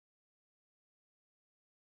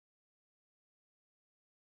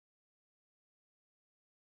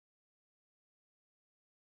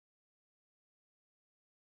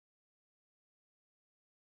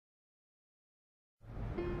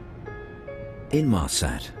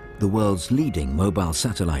Inmarsat, the world's leading mobile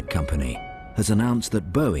satellite company, has announced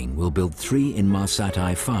that Boeing will build 3 Inmarsat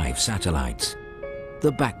i5 satellites,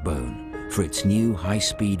 the backbone for its new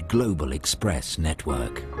high-speed Global Xpress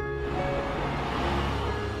network.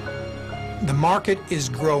 The market is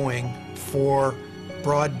growing for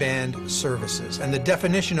broadband services, and the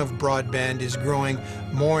definition of broadband is growing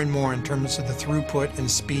more and more in terms of the throughput and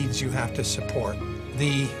speeds you have to support.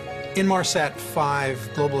 The Inmarsat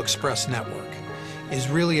 5 Global Xpress network is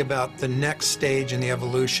really about the next stage in the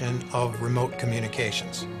evolution of remote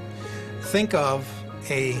communications. Think of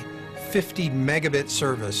a 50 megabit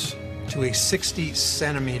service to a 60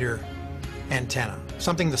 centimeter antenna,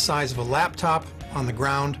 something the size of a laptop on the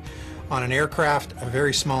ground, on an aircraft, a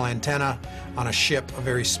very small antenna, on a ship, a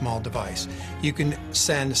very small device. You can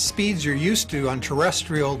send speeds you're used to on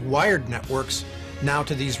terrestrial wired networks now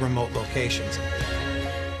to these remote locations.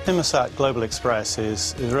 Inmarsat Global Xpress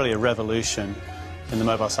is really a revolution in the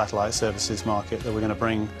mobile satellite services market that we're going to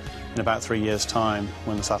bring in about 3 years' time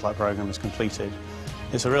when the satellite program is completed.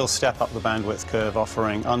 It's a real step up the bandwidth curve,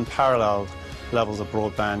 offering unparalleled levels of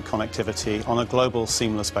broadband connectivity on a global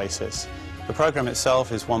seamless basis. The program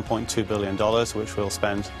itself is $1.2 billion, which we'll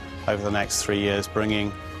spend over the next 3 years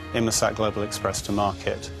bringing Inmarsat Global Xpress to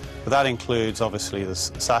market. But that includes obviously the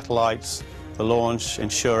satellites, the launch,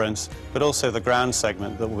 insurance, but also the ground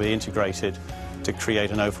segment that will be integrated to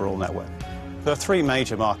create an overall network. There are 3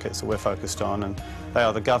 major markets that we're focused on, and they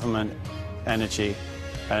are the government, energy,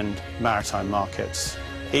 and maritime markets.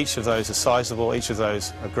 Each of those are sizable, each of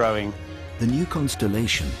those are growing. The new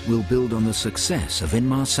constellation will build on the success of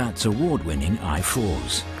Inmarsat's award-winning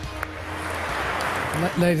i4s.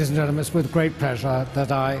 Ladies and gentlemen, it's with great pleasure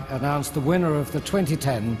that I announce the winner of the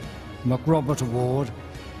 2010 McRobert Award,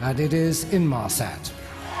 and it is Inmarsat.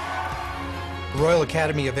 The Royal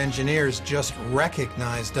Academy of Engineers just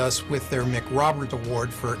recognized us with their McRobert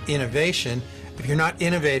Award for innovation. If you're not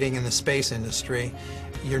innovating in the space industry,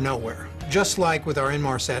 you're nowhere. Just like with our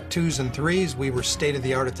Inmarsat 2s and 3s, we were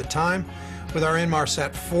state-of-the-art at the time. With our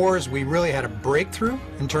Inmarsat 4s, we really had a breakthrough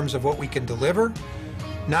in terms of what we can deliver.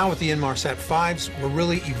 Now with the Inmarsat 5s, we're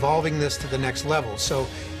really evolving this to the next level. So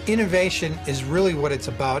innovation is really what it's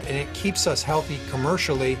about, and it keeps us healthy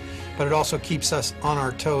commercially, but it also keeps us on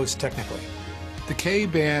our toes technically. The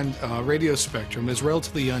K-band radio spectrum is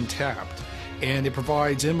relatively untapped, and it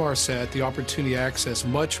provides Inmarsat the opportunity to access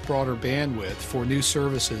much broader bandwidth for new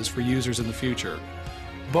services for users in the future.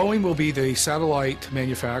 Boeing will be the satellite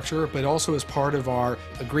manufacturer, but also as part of our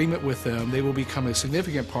agreement with them, they will become a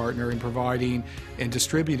significant partner in providing and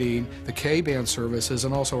distributing the K-band services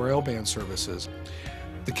and also our L-band services.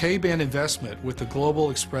 The K-band investment with the Global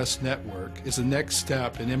Xpress network is the next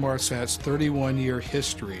step in Inmarsat's 31-year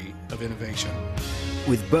history of innovation.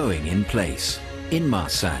 With Boeing in place,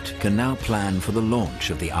 Inmarsat can now plan for the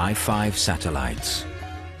launch of the i5 satellites.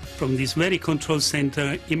 From this very control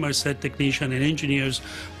center, Inmarsat technicians and engineers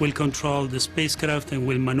will control the spacecraft and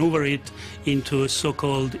will maneuver it into a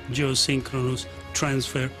so-called geosynchronous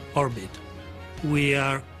transfer orbit. We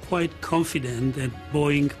are quite confident that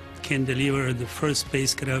Boeing can deliver the first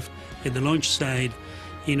spacecraft at the launch site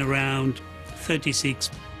in around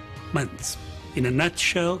 36 months. In a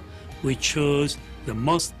nutshell, we chose the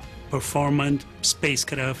most performant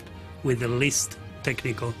spacecraft with the least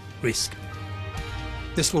technical risk.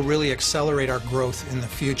 This will really accelerate our growth in the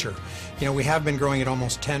future. You know, we have been growing at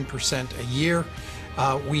almost 10% a year.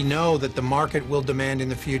 We know that the market will demand in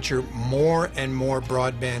the future more and more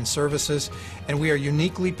broadband services, and we are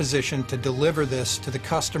uniquely positioned to deliver this to the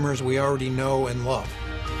customers we already know and love.